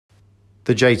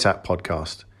The JTAP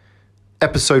Podcast,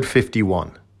 Episode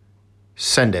 51.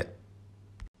 Send it.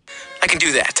 I can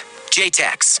do that.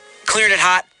 JTAX. Clearing it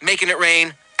hot, making it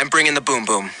rain, and bringing the boom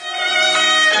boom.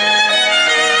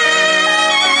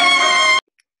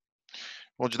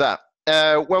 Roger that.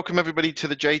 Welcome everybody to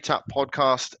the JTAP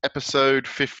Podcast, Episode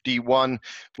 51.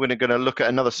 We're going to look at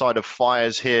another side of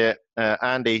fires here.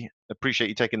 Andy, appreciate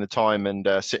you taking the time and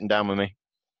sitting down with me.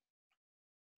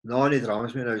 No, any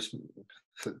dramas, mate.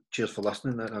 Cheers for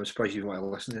listening. I was surprised you weren't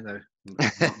listening now.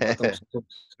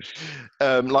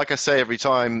 Like I say every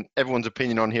time, everyone's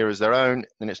opinion on here is their own,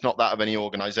 and it's not that of any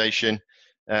organisation.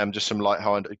 Just some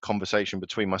light-hearted conversation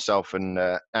between myself and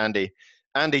Andy.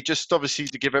 Andy, just obviously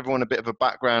to give everyone a bit of a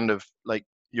background of like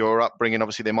your upbringing.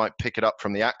 Obviously, they might pick it up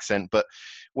from the accent, but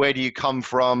where do you come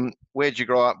from? Where did you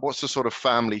grow up? What's the sort of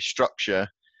family structure?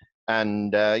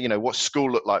 And what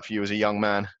school looked like for you as a young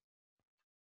man?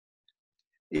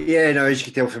 Yeah, no, as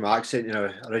you can tell from my accent,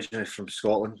 originally from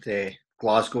Scotland,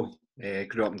 Glasgow.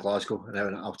 Grew up in Glasgow,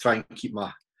 and I'll try and keep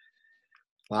my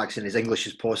accent as English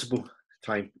as possible.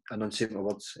 Try and enunciate my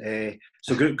words.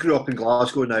 So grew up in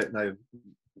Glasgow. Now,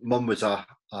 mum was a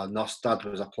nurse, dad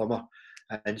was a plumber,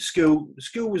 and school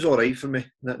was all right for me.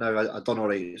 Now I done all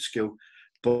right at school,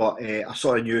 but I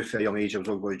sort of knew from a young age I was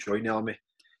going to join the army.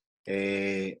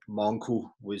 My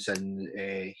uncle was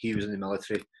he was in the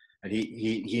military. And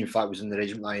he in fact was in the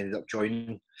regiment I ended up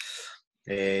joining.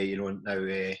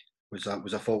 Was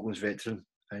a Falklands veteran,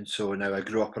 and so now I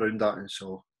grew up around that, and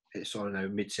so it sort of now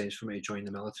made sense for me to join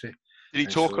the military. Did he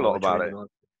talk a lot about it?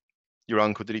 Your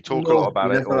uncle, did he talk a lot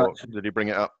about it, or did he bring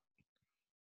it up?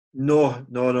 No,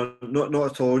 not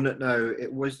at all. Now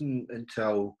it wasn't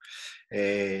until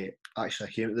actually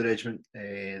I came to the regiment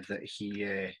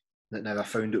that now I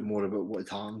found out more about what had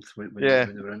happened when they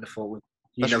were in the Falklands.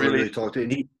 He never really talked to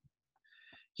it. And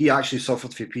he actually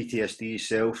suffered from PTSD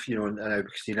himself,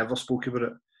 because he never spoke about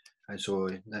it. And so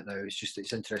now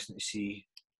it's interesting to see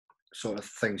sort of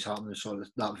things happening, sort of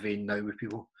that vein now with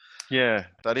people. Yeah,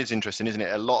 that is interesting, isn't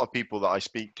it? A lot of people that I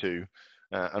speak to,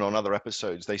 and on other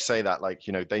episodes, they say that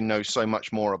they know so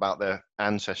much more about their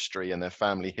ancestry and their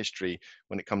family history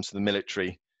when it comes to the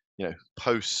military,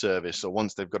 post-service or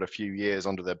once they've got a few years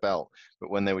under their belt. But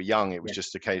when they were young, it was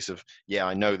just a case of,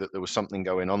 I know that there was something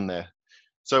going on there.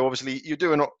 So obviously you're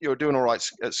doing all right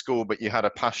at school, but you had a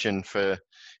passion for,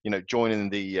 joining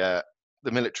the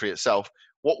military itself.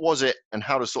 What was it, and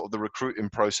how does sort of the recruiting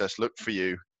process look for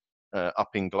you up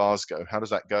in Glasgow? How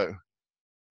does that go?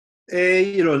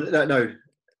 Now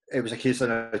it was a case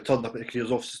that I turned up at the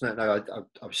careers office. Now I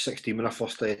was 16 when I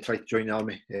first tried to join the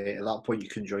army. At that point, you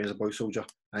couldn't join as a boy soldier,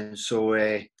 and so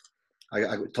I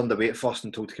got turned away at first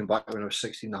and told to come back when I was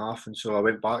 16 and a half. And so I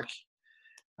went back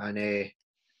and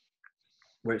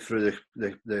went through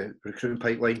the recruiting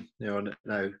pipeline. Now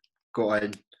got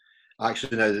in.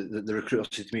 Actually, now the recruiter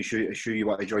said to me, "Sure you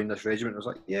want to join this regiment?" I was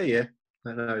like, "Yeah."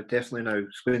 No, definitely. Now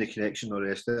explain the connection, all the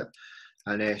rest of it,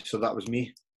 and so that was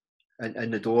me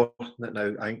in the door.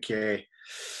 Now I think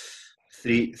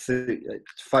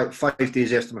 5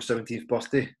 days after my 17th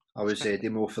birthday, I was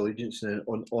doing my oath of allegiance and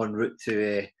en route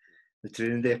to the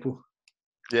training depot.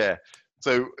 Yeah.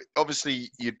 So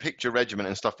obviously you'd picked your regiment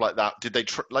and stuff like that. Did they,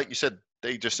 like you said,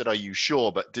 they just said, "Are you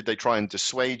sure?" But did they try and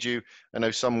dissuade you? I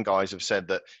know some guys have said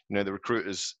that, the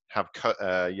recruiters have,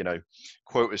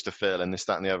 quotas to fill and this,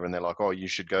 that, and the other. And they're like, "Oh, you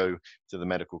should go to the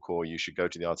medical corps. You should go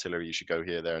to the artillery. You should go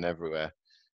here, there, and everywhere."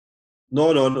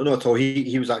 No, not at all.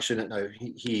 He was actually in it now.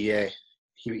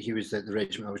 He was at the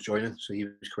regiment I was joining, so he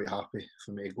was quite happy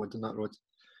for me to go down that road.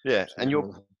 Yeah, so and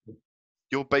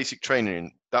your basic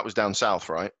training, that was down south,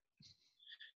 right?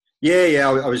 Yeah.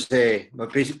 I was my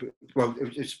basic. Well,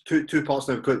 it's two parts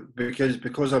now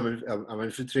because I'm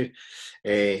infantry.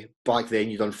 Back then,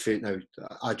 you done now.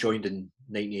 I joined in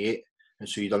 '98, and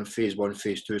so you done phase 1,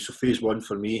 phase 2. So phase 1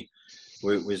 for me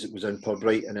was in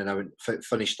Pirbright, and then I went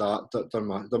finished that. Done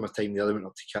my time there. I went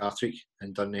up to Cartrick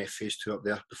and done phase 2 up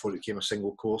there before it became a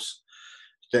single course.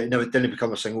 It didn't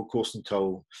become a single course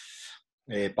until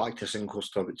back to a single course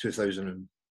until about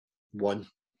 2001.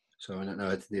 So now I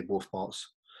had to do both parts.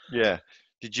 Yeah.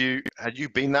 Have you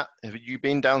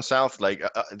been down south? Like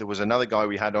there was another guy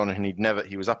we had on, and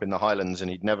he was up in the Highlands and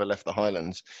he'd never left the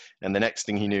Highlands. And the next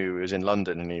thing he knew, he was in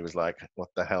London, and he was like, "What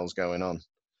the hell's going on?"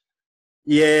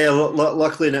 Yeah,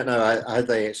 luckily now I had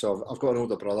I've got an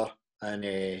older brother, and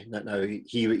now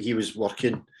he was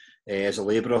working as a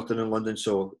labourer down in London.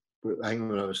 So I think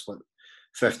when I was like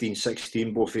 15,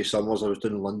 16, both of summers I was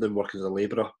down in London working as a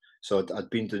labourer. So I'd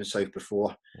been down south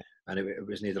before, and it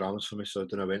was no dramas for me. So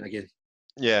I went again.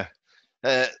 Yeah.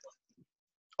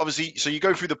 obviously, so you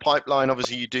go through the pipeline.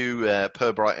 Obviously, you do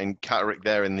Pirbright and Catterick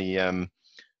there in the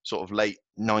sort of late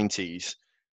 90s.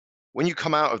 When you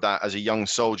come out of that as a young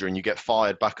soldier and you get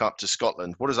fired back up to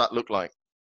Scotland, what does that look like?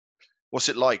 What's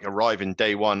it like arriving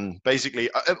day one? Basically,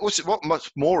 what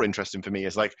much more interesting for me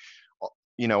is like,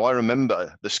 you know, I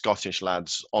remember the Scottish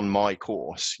lads on my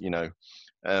course, you know,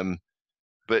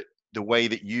 but the way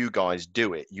that you guys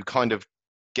do it, you kind of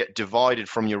get divided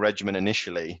from your regiment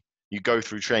initially. You go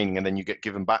through training and then you get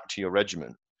given back to your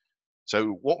regiment.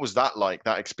 So what was that like,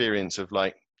 that experience of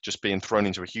like just being thrown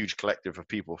into a huge collective of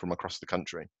people from across the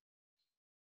country?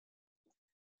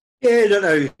 Yeah, I don't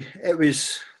know. It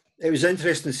was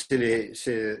interesting to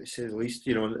say the least.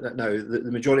 You know, now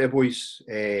the majority of boys,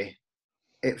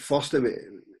 at first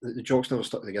the jocks never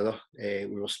stuck together. We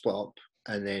were split up,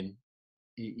 and then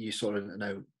you sort of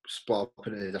now split up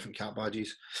into the different cat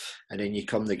badges, and then you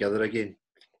come together again.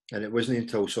 And it wasn't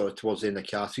until sort of towards the end of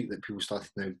Catterick that people started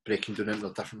now breaking down into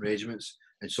their different regiments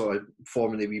and sort of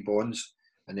forming the wee bonds,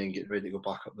 and then getting ready to go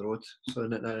back up the road. So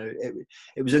now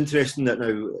it was interesting that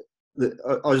now.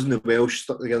 Us and the Welsh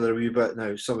stuck together a wee bit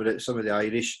now. Some of the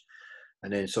Irish,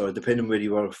 and then sort of depending where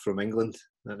you were from England,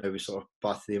 and now we sort of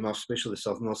bathed them off, especially the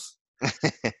Southerners.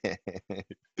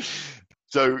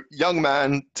 So, young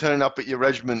man turning up at your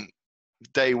regiment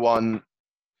day one,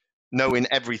 knowing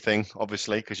everything,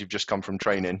 obviously, because you've just come from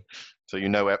training, so you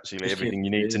know absolutely everything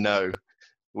you need to know.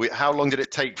 How long did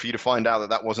it take for you to find out that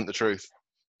that wasn't the truth?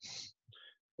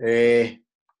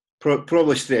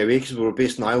 Probably straight away, because we were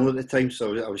based in Ireland at the time,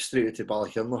 so I was straight to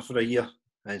Ballacurna for a year,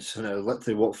 and so I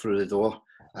literally walked through the door,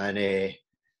 and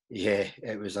yeah,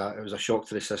 it was a shock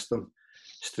to the system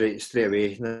straight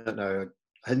away. Now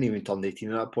I hadn't even turned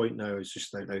 18 at that point. Now I was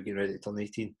just now getting ready to turn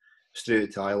 18, straight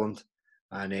out to Ireland,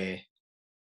 and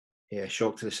yeah,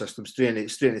 shock to the system. Straight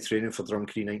into training for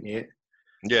Drumcree 98.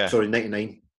 Yeah, sorry,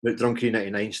 99. Drumcree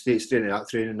 99. Straight into that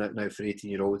training now for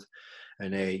 18-year-old.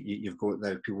 And you've got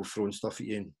now people throwing stuff at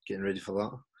you and getting ready for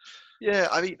that. Yeah,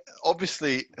 I mean,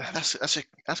 obviously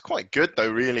that's quite good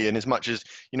though, really. And as much as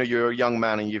you know, you're a young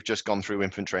man and you've just gone through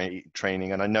infantry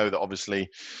training, and I know that obviously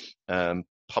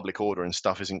public order and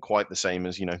stuff isn't quite the same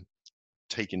as, you know,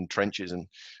 taking trenches and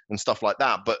stuff like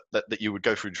that. But that you would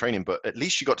go through training, but at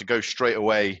least you got to go straight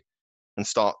away and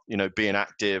start, you know, being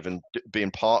active and being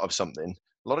part of something.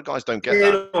 A lot of guys don't get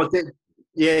that. No,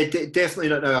 definitely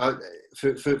not now.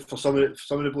 For some of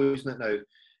the boys not now.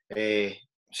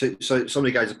 So some of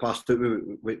the guys that passed out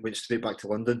went straight back to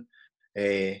London.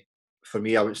 For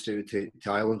me, I went straight to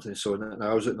Ireland, and so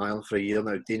now I was at Ireland for a year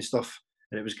now doing stuff,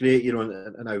 and it was great, you know.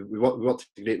 And we worked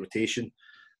a great rotation,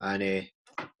 and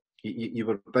you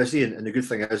were busy. And the good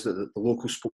thing is that the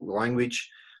locals spoke the language,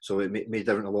 so it made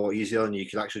everything a lot easier, and you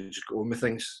could actually just go on with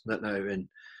things now. And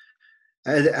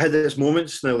it had its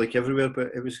moments now, like everywhere,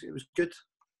 but it was good.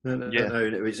 Yeah.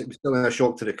 It was still a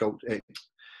shock to the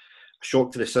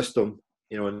shock to the system,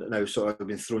 you know, and now sort of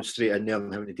been thrown straight in there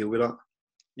and having to deal with that.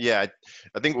 Yeah,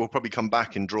 I think we'll probably come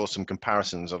back and draw some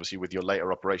comparisons, obviously, with your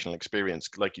later operational experience.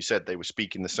 Like you said, they were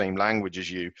speaking the same language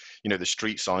as you. You know, the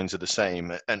street signs are the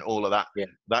same, and all of that,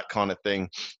 that kind of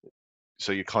thing.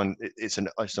 So it's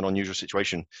an unusual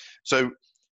situation. So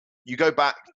you go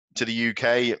back to the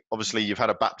UK. Obviously, you've had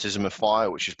a baptism of fire,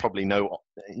 which is probably no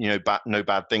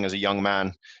bad thing as a young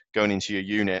man going into your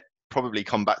unit. Probably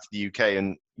come back to the UK,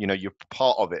 and you know you're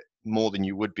part of it more than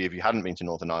you would be if you hadn't been to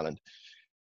Northern Ireland.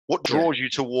 What draws you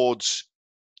towards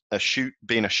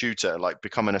being a shooter, like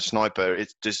becoming a sniper?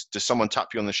 Does someone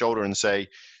tap you on the shoulder and say,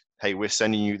 "Hey, we're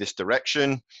sending you this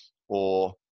direction,"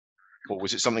 or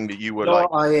was it something that you were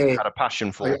had a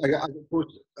passion for?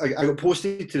 I got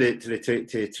posted to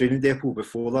the training depot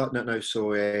before that now.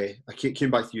 So I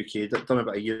came back to the UK, done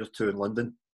about a year or two in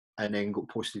London, and then got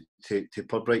posted to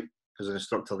Pirbright as an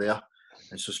instructor there.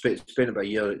 And so spent about a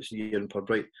year in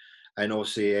Pirbright, and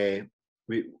obviously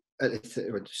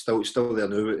still there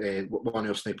now. One of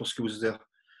our sniper schools is there,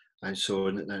 and so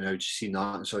now just seen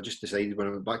that, and so I just decided when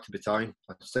I went back to battalion,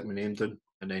 I'd stick my name down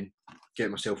and then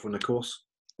get myself on the course.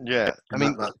 Yeah, I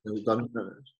mean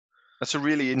that's a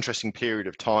really interesting period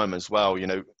of time as well.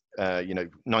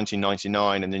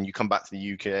 1999, and then you come back to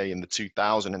the UK in the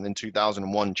 2000, and then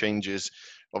 2001 changes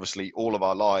obviously all of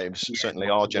our lives, certainly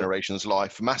our generation's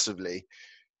life massively.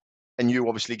 And you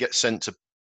obviously get sent to,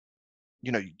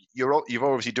 you know, you're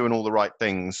obviously doing all the right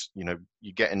things. You know,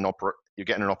 you're getting an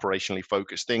operationally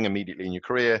focused thing immediately in your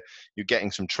career. You're getting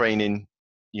some training,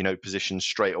 you know, positions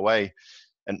straight away.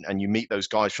 And you meet those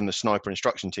guys from the sniper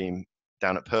instruction team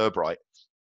down at Pirbright.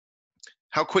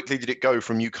 How quickly did it go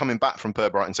from you coming back from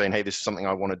Pirbright and saying, "Hey, this is something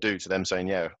I want to do," to them saying,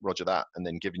 "Yeah, roger that," and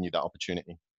then giving you that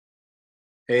opportunity?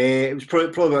 It was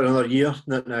probably about another year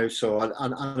now. So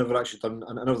I never actually done.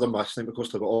 I never done my sniper course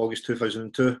till about August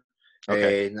 2002.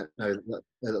 Okay. Now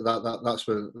that's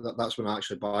when I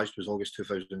actually badged, was August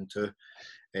 2002.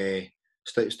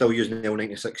 Still using the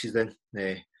L96s then.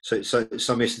 So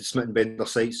some said Smith & Bender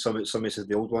sights, some said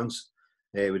the old ones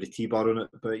with the T-bar on it.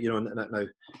 But you know now,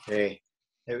 it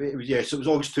was So it was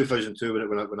August 2002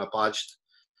 when I badged.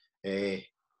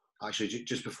 Actually,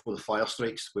 just before the fire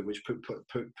strikes, which put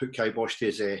Kibosh to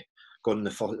his gone in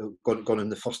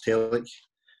the first Telic,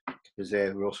 because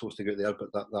we were supposed to go there,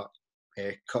 but that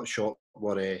cut short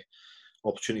were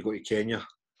opportunity to go to Kenya,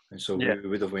 and so we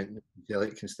would have went to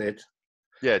Telic instead.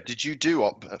 Yeah, did you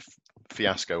do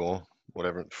Fiasco or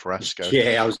whatever, Fiasco?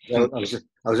 Yeah, I was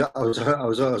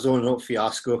on up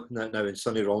Fiasco now in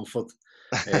sunny Romford.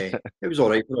 It was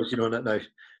all right for us, you know. Now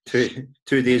 2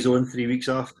 days on, 3 weeks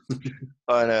off.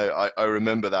 I know. I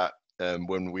remember that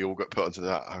when we all got put onto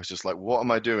that. I was just like, what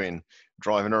am I doing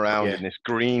driving around in this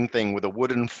green thing with a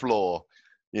wooden floor?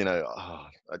 You know,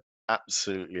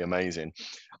 absolutely amazing.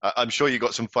 I'm sure you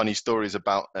got some funny stories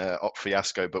about Op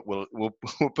Fiasco, but we'll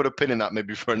put a pin in that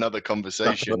maybe for another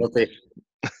conversation. Because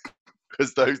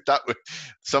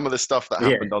some of the stuff that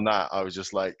happened on that, I was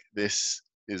just like, this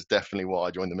is definitely what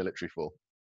I joined the military for.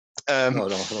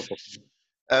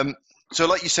 So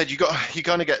like you said, you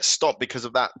kind of get stopped because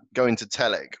of that going to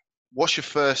Telic. What's your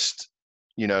first,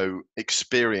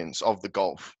 experience of the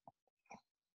Gulf?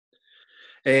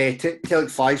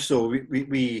 Telic 5. So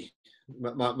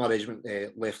my regiment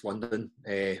left London,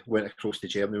 went across to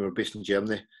Germany. We were based in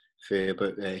Germany for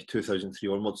about 2003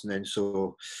 onwards, and then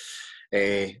so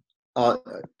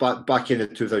back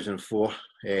in 2004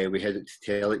 we headed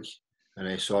to Telic,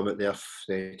 and so I'm out there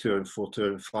 2004,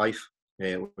 2005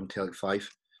 on Telic 5.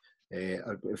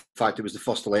 In fact, it was the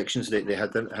first elections they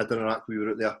had in Iraq. We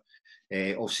were out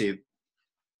there. Obviously,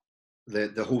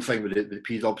 the whole thing with the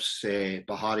P-Dubs,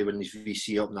 Bahari winning his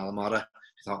VC up in Alamara,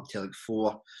 it happened in Telic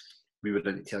 4. We were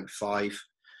in Telic 5.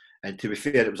 And to be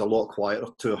fair, it was a lot quieter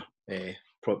tour.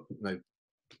 Now,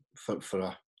 for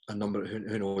a number,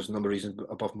 who knows, a number of reasons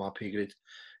above my pay grade.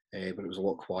 But it was a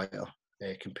lot quieter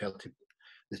compared to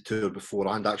the tour before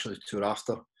and actually the tour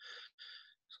after.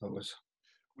 So it was.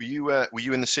 Were you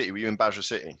in the city? Were you in Basra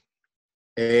City?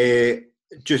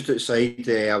 Just outside.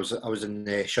 I was in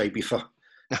Shaibifa.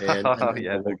 I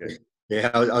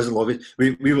was in lobby.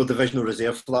 We were divisional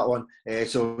reserve for that one.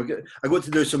 So I got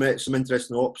to do some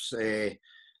interesting ops now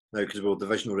because we were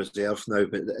divisional reserve now.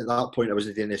 But at that point, I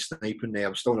wasn't doing any sniping. I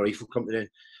was still in a rifle company then,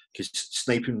 because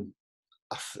sniping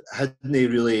hadn't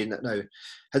really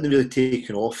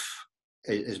taken off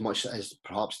as much as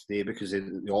perhaps today, because of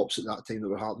the ops at that time that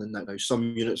were happening. Now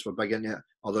some units were big in it,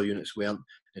 other units weren't,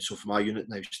 and so for my unit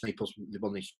now, snipers, they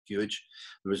weren't huge.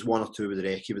 There was 1 or 2 with the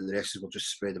recce, but the rest were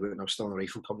just spread about, and I was still in a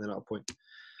rifle company at that point.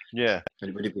 Yeah, and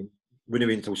it wouldn't have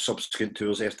been until subsequent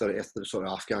tours after the sort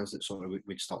of Afghans that sort of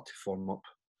we'd start to form up.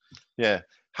 Yeah.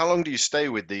 How long do you stay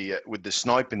with the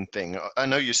sniping thing? I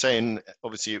know you're saying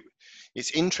obviously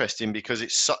it's interesting because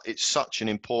it's such an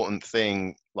important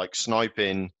thing, like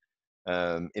sniping.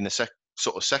 In the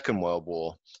sort of Second World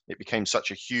War, it became such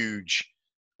a huge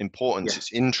importance. Yeah.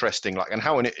 It's interesting, and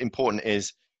how important it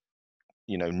is,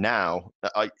 now.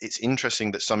 It's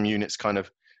interesting that some units kind of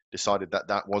decided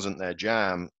that wasn't their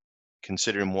jam,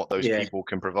 considering what those people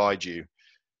can provide you.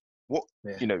 What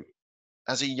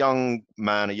as a young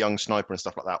man, a young sniper and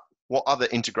stuff like that, what other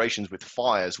integrations with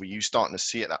fires were you starting to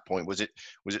see at that point? Was it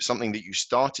something that you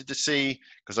started to see?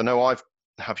 Because I know I've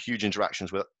have huge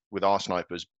interactions with our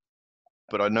snipers.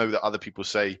 But I know that other people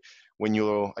say when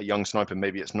you're a young sniper,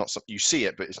 maybe it's not you see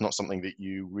it, but it's not something that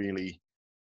you really,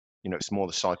 it's more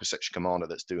the cyber section commander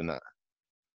that's doing that.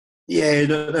 Yeah,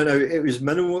 no, it was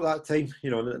minimal at that time.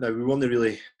 No, we weren't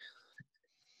really.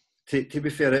 To be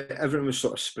fair, everyone was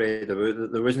sort of spread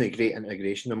about. There wasn't a great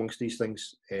integration amongst these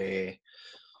things.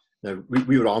 Now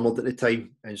we were armoured at the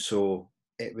time, and so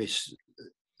it was.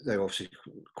 Now obviously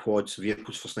quads,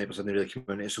 vehicles for snipers didn't really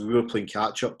come in, so we were playing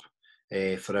catch up.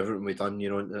 For everything we've done,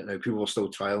 now people were still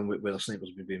trialling whether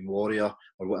snipers would be in Warrior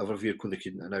or whatever vehicle they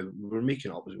could. Now we were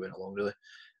making it up as we went along, really,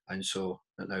 and so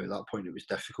now at that point it was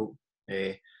difficult.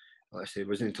 Like I say, it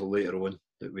wasn't until later on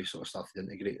that we sort of started to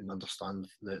integrate and understand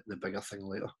the bigger thing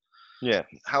later. Yeah.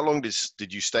 How long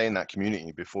did you stay in that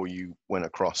community before you went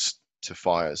across to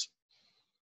Fires?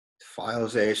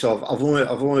 Fires, so I've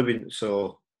only been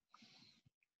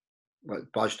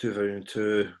badge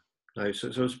 2002. Now, so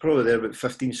it's probably there about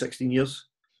 15, 16 years.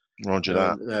 Roger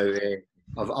that. Now,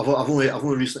 I've only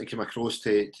recently come across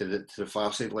to the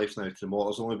fireside life now, to the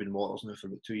mortars. I've only been mortars now for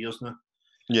about 2 years now.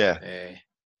 Yeah.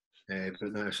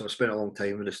 But now, so I spent a long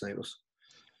time with the snipers.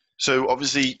 So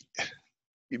obviously,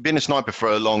 you've been a sniper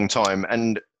for a long time,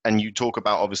 and you talk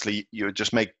about obviously you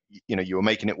were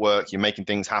making it work, you're making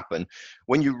things happen.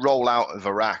 When you roll out of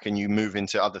Iraq and you move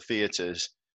into other theaters,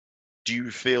 do you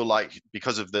feel like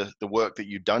because of the work that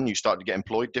you've done, you start to get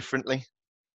employed differently?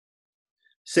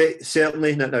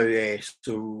 Certainly. Now,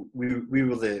 so we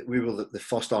were the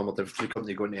first armoured infantry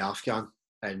company going to Afghan,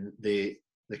 and the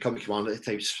company commander at the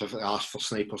time specifically asked for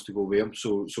snipers to go with him.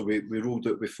 So we rolled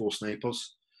out with 4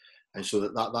 snipers, and so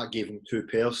that gave him 2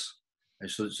 pairs,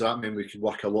 and so that meant we could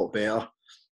work a lot better.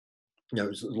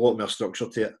 There's a lot more structure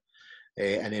to it.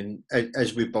 And then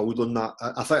as we build on that,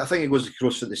 I think it goes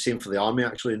across for the same for the army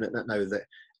actually. Now that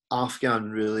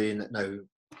Afghan really now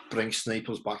brings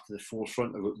snipers back to the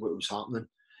forefront of what was happening.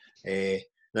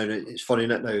 Now it's funny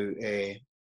that now I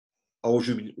always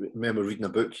remember reading a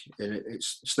book, and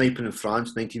it's Sniping in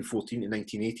France, 1914 to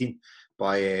 1918,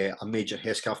 by a Major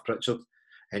Hesketh Pritchard,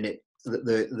 and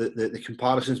the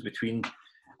comparisons between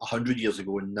 100 years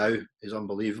ago and now is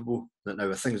unbelievable. That now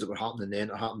the things that were happening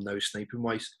then are happening now sniping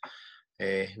wise.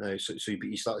 Now, so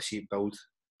you start to see it build.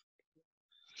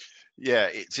 Yeah,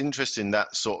 it's interesting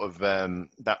that sort of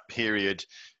that period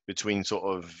between sort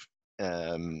of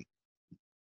the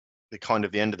kind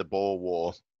of the end of the Boer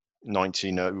War,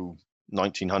 1900s,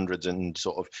 and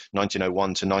sort of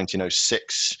 1901 to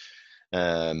 1906.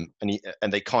 And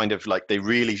they kind of like, they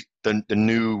really, the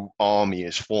new army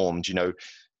is formed,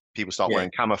 people start wearing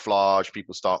camouflage,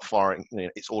 people start firing,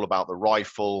 it's all about the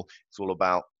rifle, it's all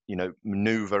about,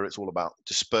 maneuver, it's all about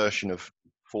dispersion of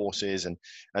forces and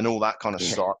all that kind of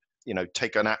stuff,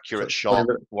 take an accurate shot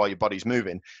while your body's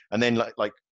moving. And then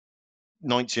like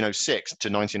 1906 to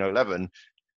 1911,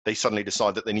 they suddenly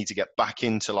decide that they need to get back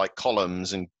into like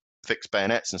columns and fixed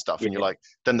bayonets and stuff. And you're like,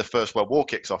 then the First World War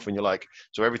kicks off, and you're like,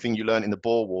 so everything you learned in the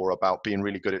Boer War about being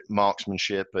really good at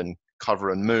marksmanship and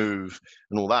cover and move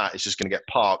and all that is just going to get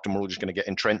parked, and we're all just going to get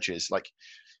in trenches. Like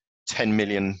 10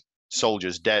 million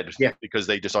soldiers dead because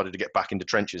they decided to get back into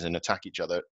trenches and attack each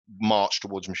other, march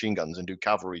towards machine guns and do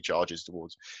cavalry charges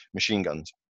towards machine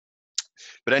guns.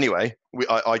 But anyway,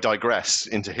 I digress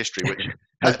into history, which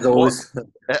as always.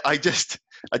 I just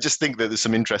think that there's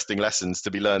some interesting lessons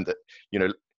to be learned, that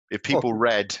if people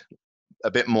read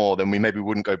a bit more, then we maybe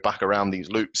wouldn't go back around these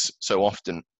loops so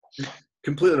often.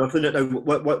 Completely nothing. Now,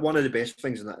 one of the best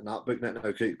things in that book now,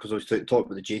 because I was talking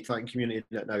about the JTAC community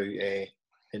now,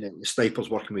 and the snipers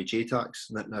working with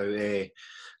JTACs. Now,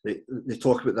 they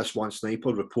talk about this one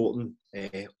sniper reporting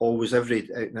always now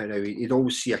he'd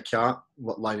always see a cat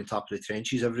lying on top of the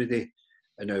trenches every day,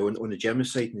 and now on the German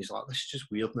side, and he's like, this is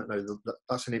just weird. Now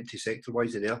that's an empty sector. Why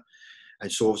is it there?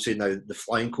 And so obviously now the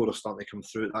flying corps are starting to come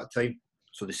through at that time,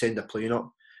 so they send a plane up,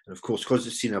 and of course because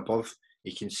it's seen above,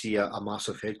 you can see a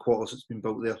massive headquarters that's been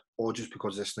built there, all just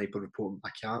because the sniper reporting a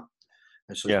cat.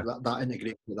 And so that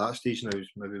integrated at that stage now is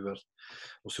maybe where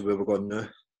we're going now.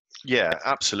 Yeah,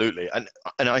 absolutely. And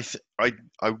I'm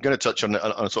going to touch on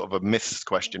a sort of a myths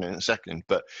question in a second,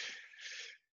 but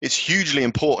it's hugely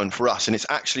important for us, and it's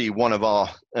actually one of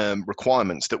our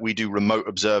requirements that we do remote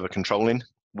observer controlling,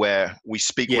 where we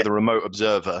speak with a remote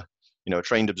observer, a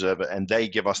trained observer, and they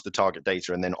give us the target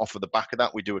data, and then off of the back of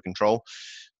that we do a control.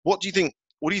 What do you think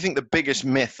the biggest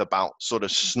myth about sort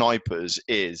of snipers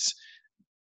is?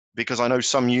 Because I know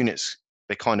some units,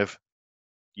 they kind of,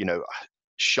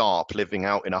 Sharp living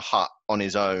out in a hut on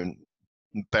his own,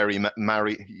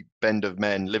 band of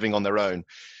men living on their own,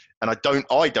 and I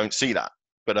don't see that.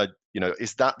 But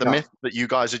is that the myth, that you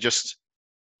guys are just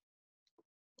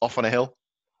off on a hill?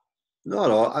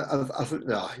 No, I think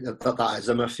that is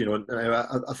a myth.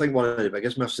 I think one of the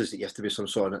biggest myths is that you have to be some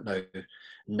sort of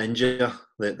ninja,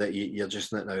 that you're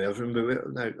just now everything.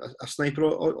 But now a sniper,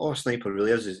 or a sniper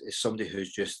really is somebody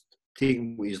who's just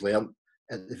taking what he's learned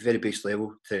at the very base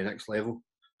level to the next level.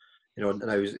 Now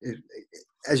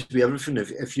as with everything,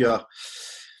 if your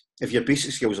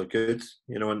basic skills are good,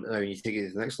 and now you take it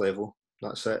to the next level,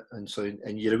 that's it.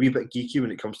 And you're a wee bit geeky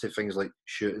when it comes to things like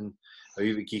shooting, a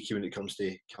wee bit geeky when it comes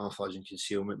to camouflage and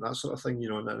concealment, that sort of thing,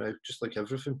 now, just like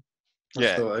everything.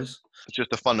 That's how it is. It's just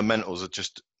the fundamentals are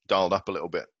just dialed up a little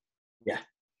bit. Yeah,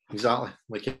 exactly,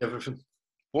 like everything.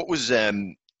 What was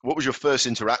your first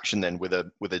interaction then with a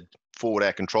forward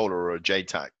air controller or a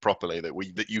JTAC properly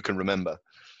that you can remember?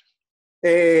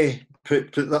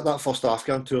 That first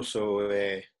Afghan tour, so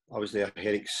I was there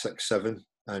Herrick 6-7,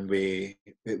 and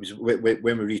it was when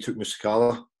we retook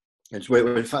Muscala. And so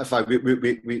in fact,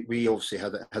 we obviously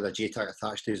had a JTAC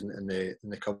attached to us in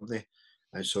the company,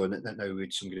 and so now we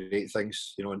had some great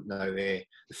things. Now the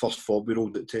first fob we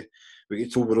rolled it to, we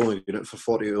get told we're only doing it for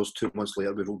 40 hours. 2 months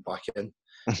later, we rolled back in,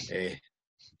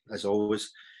 as always.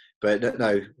 But now,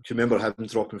 I can remember him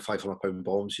dropping £500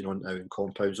 bombs, you know, now in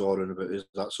compounds or and about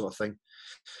that sort of thing.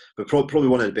 But probably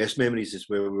one of the best memories is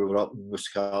where we were up in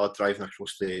Muscat driving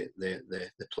across the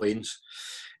plains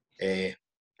in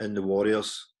the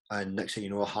Warriors, and next thing you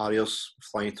know, a Harriers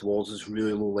flying towards us,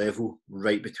 really low level,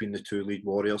 right between the two lead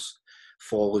Warriors,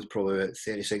 followed probably about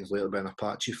 30 seconds later by an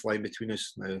Apache flying between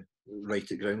us, now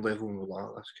right at ground level, and we're like,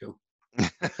 oh, that's cool.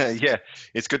 Yeah,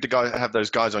 it's good to have those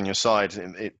guys on your side.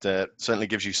 It certainly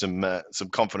gives you some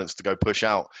confidence to go push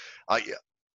out.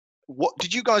 What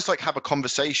did you guys like have a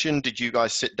conversation? Did you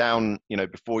guys sit down, you know,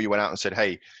 before you went out and said,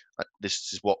 hey,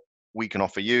 this is what we can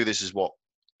offer you, this is what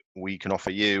we can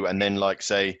offer you, and then like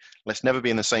say, let's never be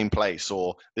in the same place,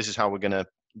 or this is how we're going to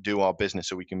do our business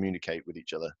so we communicate with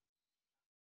each other?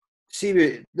 See,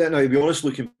 now to be honest,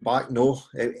 looking back, no,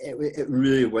 it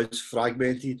really was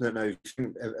fragmented. Now,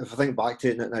 if I think back to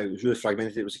it, now it was really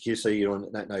fragmented. It was a case of, you know,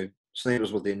 now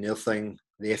Snipers were doing their thing,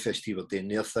 the FST were doing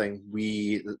their thing.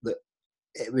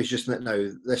 It was just that now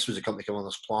this was a company come on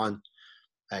this plan,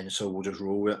 and so we'll just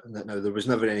roll with it. Now there was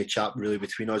never any chat really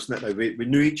between us. Now we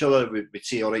knew each other, we'd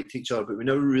say all right to each other, but we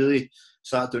never really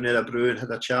sat down in a brew and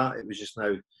had a chat. It was just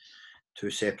now two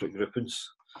separate groupings,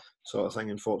 sort of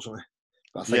thing, unfortunately.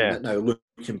 But I think that now,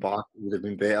 looking back, it would have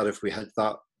been better if we had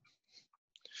that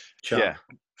chat. Yeah,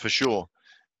 for sure.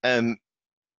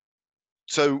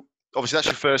 So obviously that's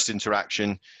your first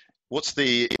interaction.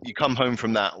 You come home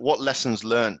from that, what lessons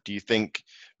learned do you think?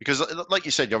 Because like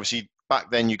you said, obviously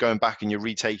back then you're going back and you're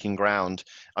retaking ground.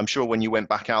 I'm sure when you went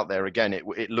back out there again,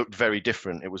 it looked very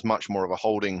different. It was much more of a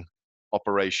holding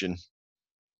operation.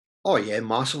 Oh yeah,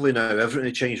 massively now.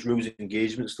 Everything changed, rules and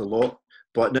engagements a lot.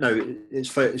 But now it's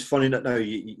funny that now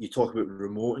you talk about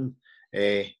remoting.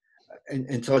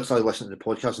 Until I started listening to the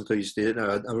podcast, until you stated it,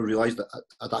 now I realised that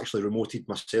I'd actually remoted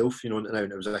myself. You know, now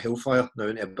it was a hellfire now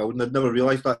into a building. I'd never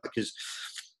realised that, because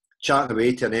chatting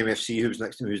away to an MFC who was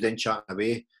next to me, who was then chatting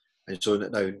away, and so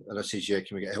now, and I says, yeah,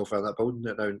 can we get a hellfire in that building?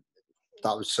 And now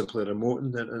that was simply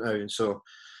remoting. And so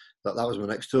that was my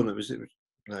next tour, and it was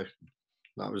now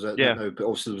that was it. Yeah. Now, but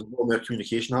obviously there was a lot more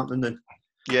communication happening then.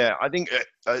 Yeah, I think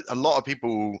a lot of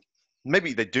people,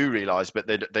 maybe they do realise, but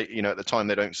they you know, at the time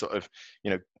they don't sort of,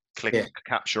 you know,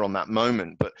 capture on that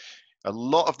moment. But a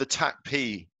lot of the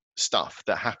TACP stuff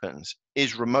that happens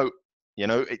is remote. You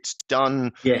know, it's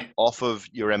done off of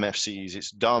your MFCs,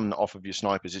 it's done off of your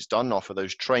snipers, it's done off of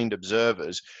those trained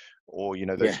observers, or, you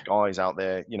know, those guys out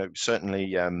there, you know, certainly,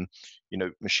 you know,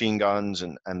 machine guns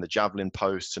and the javelin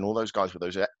posts and all those guys with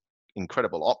those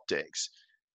incredible optics.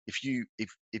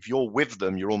 If you're with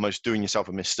them, you're almost doing yourself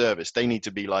a misservice. They need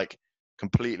to be like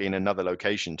completely in another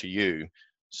location to you,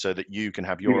 so that you can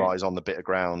have your eyes on the bit of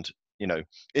ground. You know,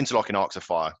 interlocking arcs of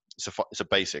fire. It's a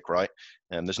basic, right?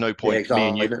 And there's no point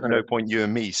no point you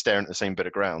and me staring at the same bit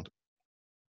of ground.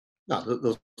 No,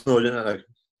 there's no,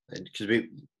 because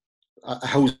a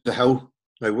hill's a hill.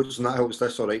 Now, what's in that hill? What's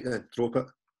this? All right, then drop it.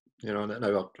 You know, now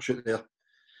I'll shoot there.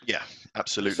 Yeah,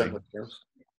 absolutely.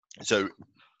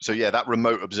 So yeah, that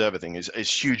remote observer thing is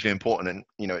hugely important, and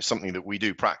you know, it's something that we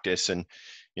do practice, and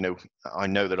you know, I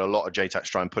know that a lot of JTACs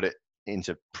try and put it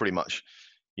into pretty much,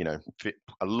 you know,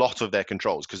 a lot of their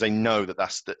controls, because they know that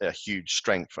that's a huge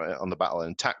strength on the battle.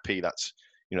 And TACP, that's,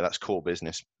 you know, that's core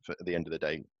business at the end of the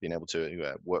day, being able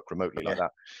to work remotely like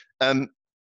that.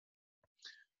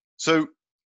 So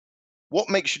what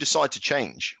makes you decide to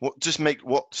change? What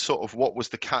was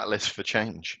the catalyst for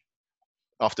change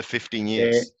after 15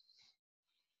 years?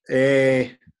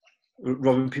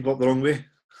 Rubbing people up the wrong way.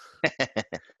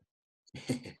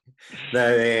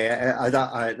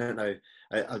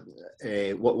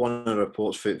 What one of the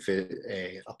reports for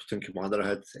a platoon commander I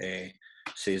had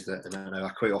says that, and I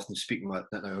quite often speak my,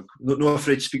 not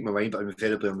afraid to speak my mind, but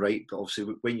invariably I'm right. But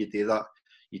obviously, when you do that,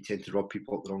 you tend to rub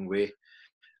people up the wrong way.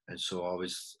 And so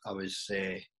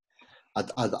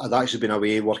I'd actually been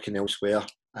away working elsewhere,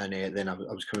 and then I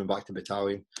was coming back to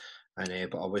battalion, and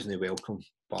but I wasn't welcome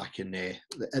back in. At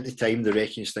the time, the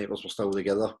wrecking snipers were still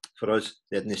together for us;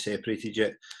 they hadn't separated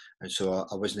yet, and so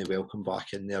I wasn't welcome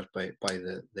back in there by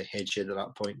the head shed at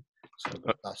that point. So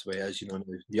that's the way it is, you know.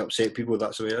 You upset people,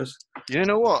 that's the way it is. You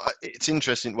know what? It's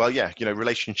interesting. Well, yeah, you know,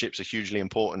 relationships are hugely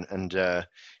important, and it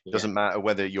doesn't matter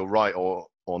whether you're right or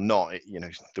not. You know,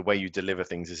 the way you deliver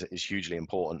things is hugely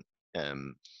important,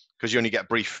 because you only get a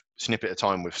brief snippet of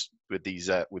time with these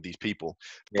people.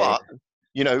 Yeah. But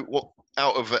you know what?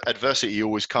 Out of adversity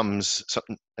always comes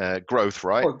growth,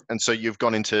 right? Oh. And so you've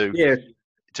gone into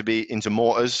into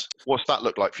mortars. What's that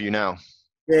look like for you now?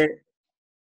 Yeah.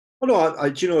 Well, no,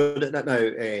 do you know that now?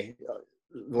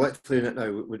 Literally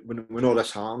now, when all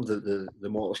this happened, the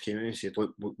mortars came in and said,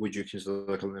 "Look, would you consider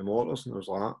looking at the mortars?" And I was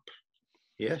like,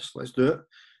 yes, let's do it.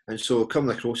 And so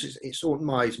coming across, it's opened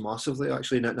my eyes massively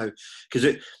actually now,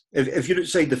 because if you're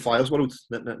outside the fires world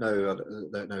now,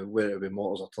 whether it be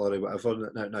mortars, artillery,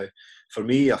 whatever, now for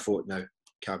me, I thought, now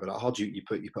can't be that hard. You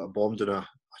put a bomb down a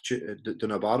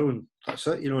barrel and that's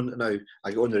it. Now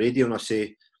I go on the radio and I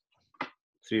say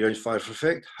 3 rounds fire for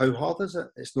effect. How hard is it?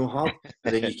 It's not hard.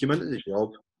 And then you come into the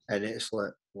job and it's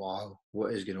like, wow,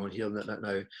 what is going on here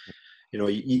now?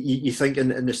 You think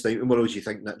in the sniping world, you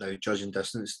think that now judging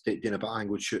distance, doing a bit of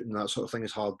angled shooting, that sort of thing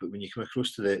is hard. But when you come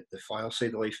across to the fire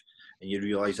side of life and you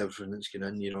realise everything that's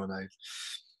going in, now,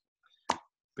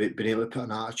 being able to put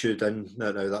an attitude in,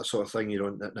 now that sort of thing,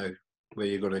 now where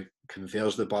you're going to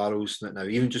converge the barrels, now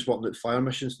even just working at fire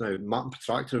missions, now mapping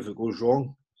protractor if it goes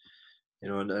wrong,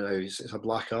 now it's a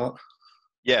black art.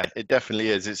 Yeah, it definitely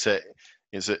is. It's a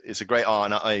great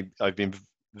art, and I've been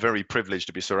very privileged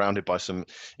to be surrounded by some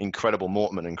incredible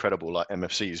mortarmen, incredible like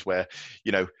MFCs, where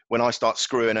when I start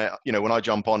screwing it, when I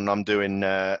jump on and I'm doing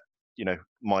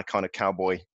my kind of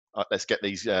cowboy, let's get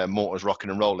these mortars rocking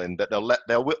and rolling, that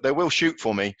they will shoot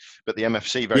for me, but the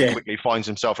MFC very quickly finds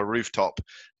himself a rooftop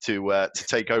to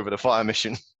take over the fire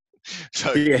mission.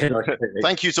 So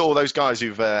thank you to all those guys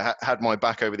who've had my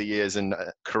back over the years and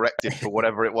corrected for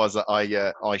whatever it was that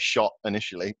I shot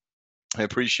initially. I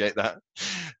appreciate that.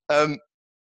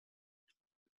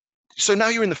 So now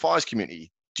you're in the fires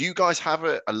community. Do you guys have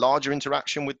a larger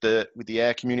interaction with the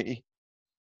air community?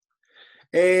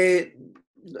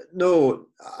 No,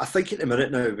 I think at the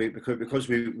minute now, because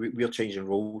we're changing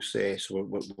roles, so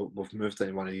we've moved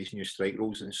into one of these new strike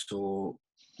roles, and so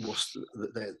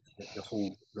the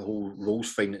whole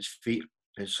roles find its feet.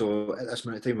 And so at this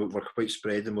minute in time, we're quite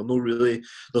spread, and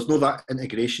there's no that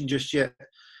integration just yet.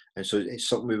 And so it's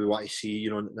something we want to see,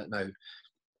 now.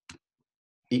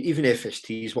 Even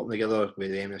FSTs working together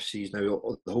with the MFCs now,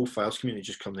 the whole fires community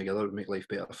just come together and make life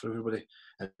better for everybody,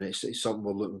 and it's something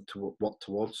we're looking to work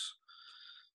towards.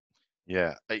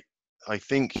 Yeah, I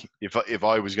think if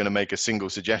I was going to make a single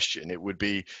suggestion, it would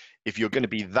be, if you're going to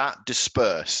be that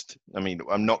dispersed, I mean,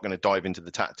 I'm not going to dive into the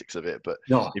tactics of it, but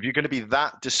if you're going to be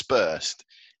that dispersed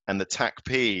and the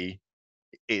TACP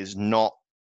is not,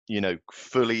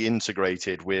 fully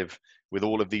integrated with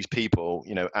all of these people,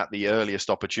 at the earliest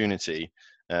opportunity,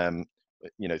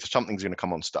 something's going to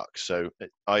come unstuck. So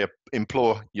I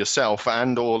implore yourself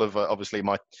and all of obviously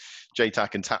my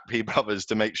JTAC and TACP brothers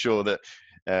to make sure that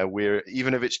we're,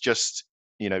 even if it's just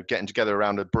getting together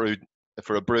around a brew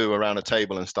around a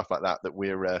table and stuff like that, that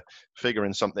we're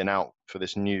figuring something out for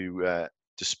this new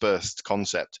dispersed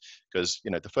concept, because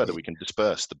the further we can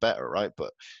disperse, the better, right?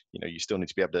 But you still need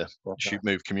to be able to shoot,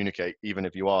 move, communicate, even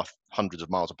if you are hundreds of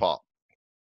miles apart.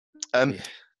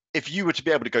 If you were to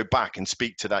be able to go back and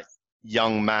speak to that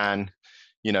young man,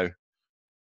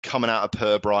 coming out of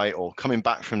Pirbright or coming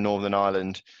back from Northern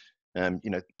Ireland,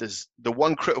 there's the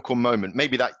one critical moment,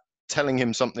 maybe that telling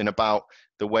him something about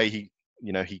the way he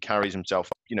carries himself,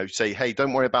 say, hey,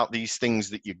 don't worry about these things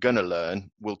that you're going to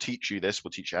learn. We'll teach you this.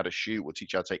 We'll teach you how to shoot. We'll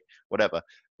teach you how to take whatever.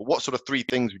 But what sort of 3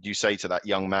 things would you say to that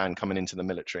young man coming into the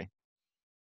military?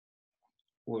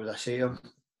 What would I say to him?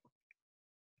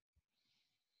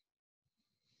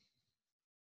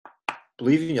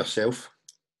 Believe in yourself,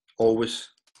 always.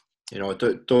 Don't.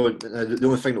 The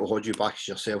only thing that will hold you back is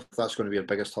yourself. That's going to be your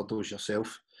biggest hurdle, is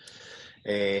yourself.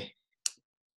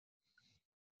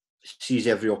 Seize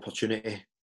every opportunity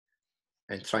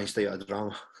and try and stay out of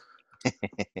drama.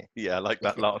 Yeah, I like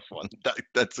that last one.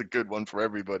 That's a good one for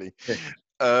everybody.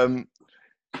 And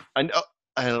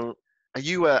are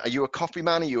you a coffee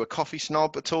man? Are you a coffee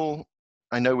snob at all?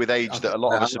 I know with age that a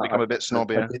lot of us have become a bit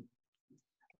snobbier.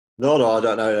 No, I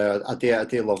don't know. I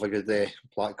do love a good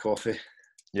black coffee.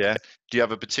 Yeah. Do you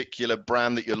have a particular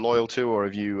brand that you're loyal to, or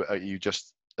are you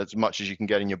just as much as you can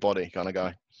get in your body kind of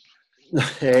guy?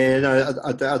 No,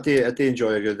 I do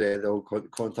enjoy a good the old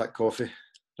Contact coffee.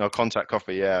 No, Contact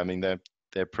coffee. Yeah, I mean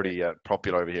they're pretty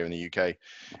popular over here in the UK.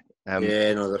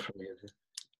 They're pretty good.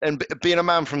 And being a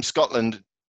man from Scotland,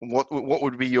 what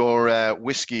would be your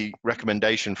whiskey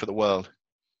recommendation for the world?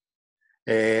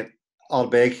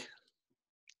 Ardbeg.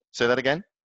 Say that again.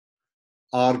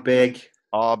 Ardbeg.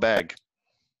 Ardbeg.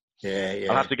 Yeah.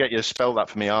 I'll have to get you to spell that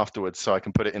for me afterwards, so I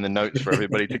can put it in the notes for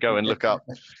everybody to go and look up.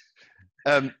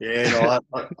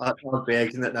 Ardbeg,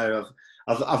 isn't it now?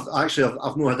 I've actually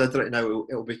not had a drink now.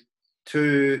 It'll be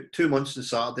two months on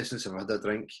Saturday since I've had a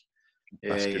drink.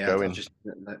 That's good going.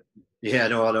 I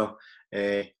know.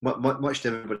 Much to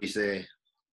everybody's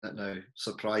now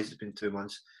surprise, it's been 2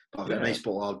 months. But I've got a nice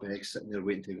bottle of Ardbeg sitting there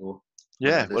waiting to go.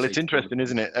 Yeah, well, it's interesting,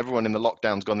 isn't it? Everyone in the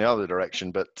lockdown's gone the other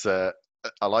direction, but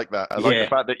I like that. I like Yeah. the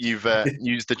fact that you've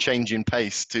used the change in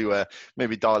pace to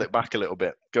maybe dial it back a little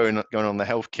bit, going on the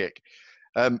health kick.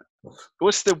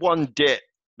 What's the one dit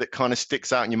that kind of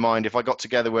sticks out in your mind? If I got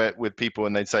together with people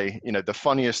and they'd say, the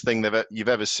funniest thing you've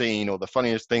ever seen, or the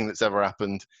funniest thing that's ever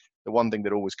happened, the one thing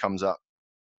that always comes up.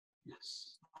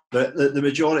 The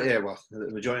majority,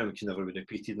 the majority of them can never be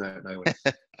repeated now.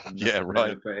 Yeah,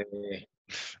 right. But,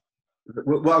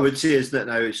 what I would say is that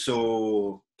now,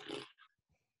 so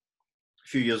a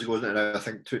few years ago, isn't it? I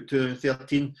think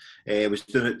 2013, was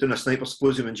doing a sniper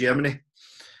symposium in Germany.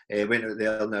 Went out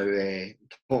there now,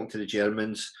 talking to the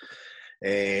Germans.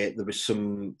 There was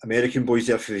some American boys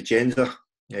there for the gender,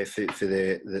 for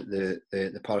the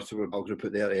paramilitary group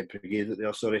out there, brigade out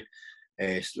there, sorry.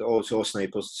 Also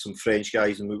snipers, some French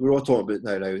guys, and we were all talking about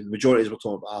now. The majority were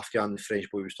talking about Afghan, the French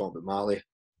boy was talking about Mali.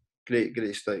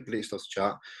 Great stuff to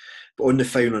chat. But on the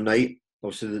final night,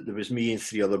 obviously there was me and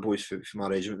 3 other boys from my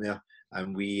regiment there,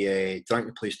 and we drank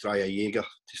the place dry, a Jaeger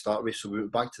to start with. So we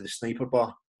went back to the sniper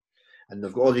bar, and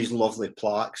they've got all these lovely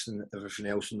plaques and everything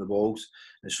else on the walls.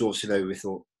 And so obviously now we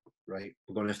thought, right,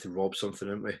 we're going to have to rob something,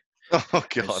 aren't we? Oh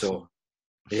God! And so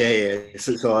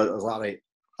So I was like, right,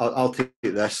 I'll take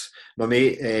this. My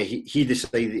mate, he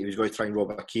decided that he was going to try and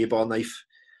rob a K-bar knife.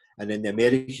 And then the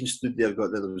American stood there.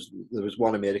 There was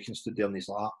one American stood there, and he's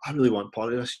like, "I really want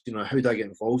part of this. How do I get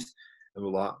involved?" And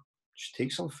we're like, "Just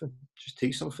take something.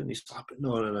 He's like,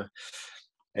 "No."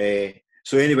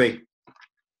 So anyway,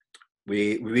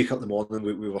 we wake up in the morning.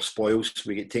 We were spoiled. So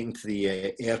we get taken to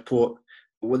the airport.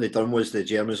 But what they'd done was the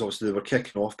Germans, obviously, they were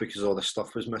kicking off because all the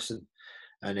stuff was missing.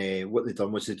 And what they'd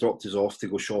done was they dropped us off to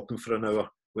go shopping for an hour.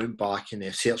 Went back and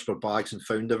searched for bags and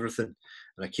found everything.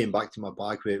 And I came back to my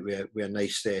bag with a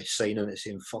nice sign on it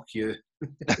saying "fuck you."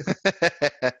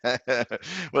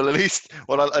 Well, at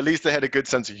least they had a good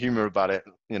sense of humor about it.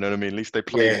 You know what I mean? At least they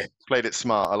played it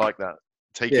smart. I like that.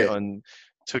 Took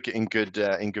it in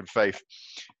good faith.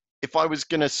 If I was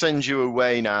going to send you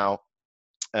away now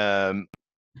to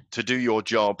do your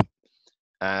job,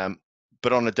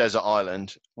 but on a desert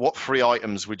island, what 3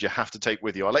 items would you have to take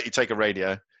with you? I'll let you take a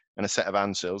radio and a set of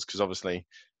ANSELs, because obviously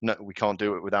we can't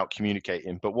do it without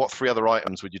communicating. But what 3 other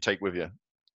items would you take with you?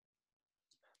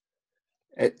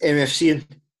 MFC.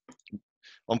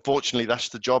 Unfortunately, that's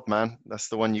the job, man. That's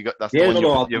the one you got. That's I'm the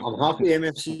one happy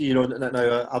MFC.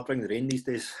 Now I'll bring the rain these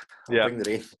days. Bring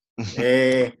the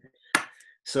rain.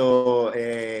 So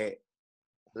the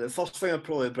first thing I'd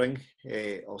probably bring,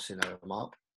 obviously now a map.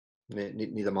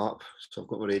 Need a map. So I've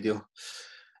got my radio.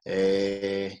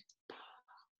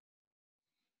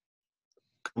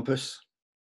 Compass,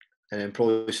 and then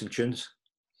probably some tunes.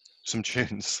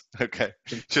 Okay.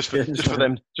 Just for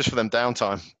them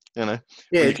downtime, Yeah,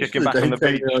 you're kicking back on the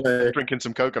beach, drinking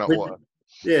some coconut water.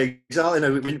 Yeah, exactly.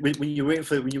 Now, when you're waiting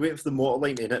for the motor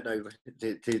line to hit now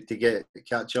to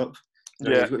catch up,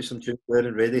 you've got some tunes there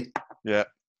and ready. Yeah,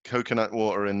 coconut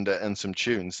water and some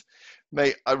tunes,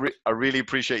 mate. I really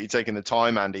appreciate you taking the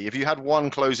time, Andy. If you had one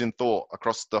closing thought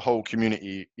across the whole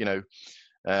community,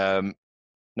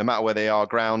 no matter where they are,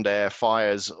 ground, air,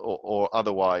 fires, or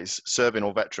otherwise, serving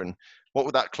or veteran, what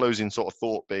would that closing sort of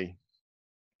thought be?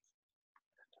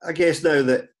 I guess now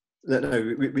that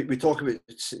we talk about,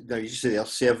 now you say they're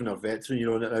serving or veteran,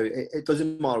 now it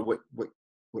doesn't matter what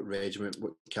regiment,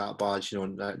 what cat badge,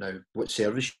 now what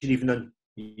service you're even in,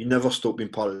 you never stop being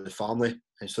part of the family,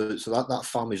 and so that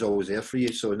family's always there for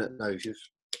you. So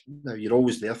now you're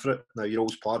always there for it. Now you're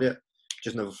always part of it.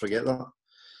 Just never forget that.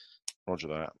 Roger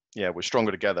that. Yeah, we're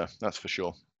stronger together, that's for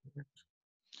sure.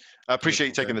 I appreciate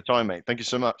you taking the time, mate. Thank you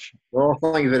so much. Well,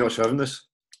 thank you very much for having us.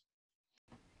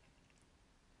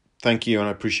 Thank you, and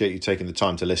I appreciate you taking the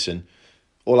time to listen.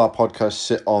 All our podcasts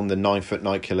sit on the 9 Foot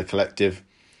Night Killer Collective,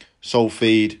 Soul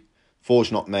Feed,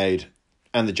 Forge Not Made,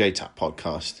 and the JTAP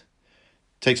podcast.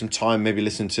 Take some time, maybe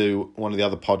listen to one of the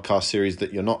other podcast series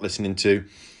that you're not listening to,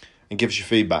 and give us your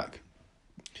feedback.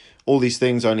 All these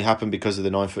things only happen because of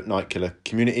the 9 Foot Night Killer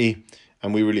community,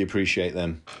 and we really appreciate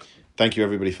them. Thank you,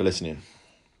 everybody, for listening.